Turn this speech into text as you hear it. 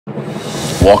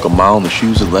Walk a mile in the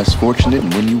shoes of less fortunate,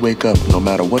 and when you wake up, no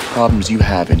matter what problems you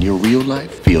have in your real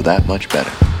life, feel that much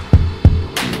better.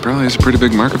 Probably is a pretty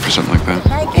big market for something like that.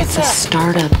 It's a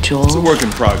startup, Joel. It's a work in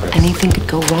progress. Anything could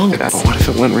go wrong. But what if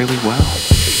it went really well?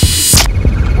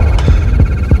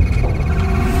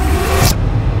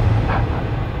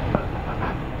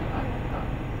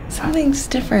 Something's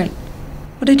different.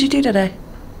 What did you do today?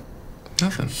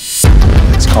 Nothing.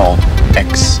 It's called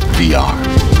XVR,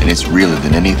 and it's realer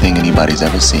than anything anybody's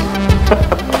ever seen.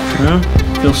 Huh?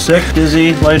 Feel sick,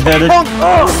 dizzy, lightheaded?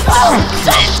 I'm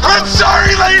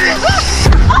sorry, lady!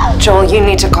 Joel, you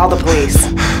need to call the police.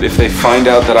 If they find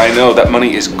out that I know, that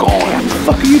money is gone. What the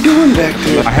fuck are you doing back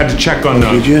there? I had to check on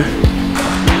them. Did you?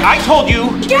 I told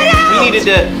you we needed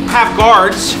to have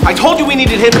guards. I told you we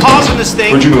needed to hit pause on this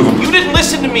thing. Where'd you move them? You didn't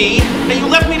listen to me, and you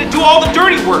left me to do all the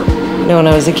dirty work. You know, when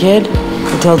I was a kid,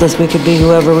 they told us we could be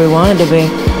whoever we wanted to be.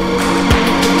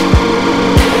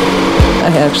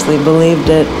 I actually believed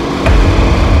it.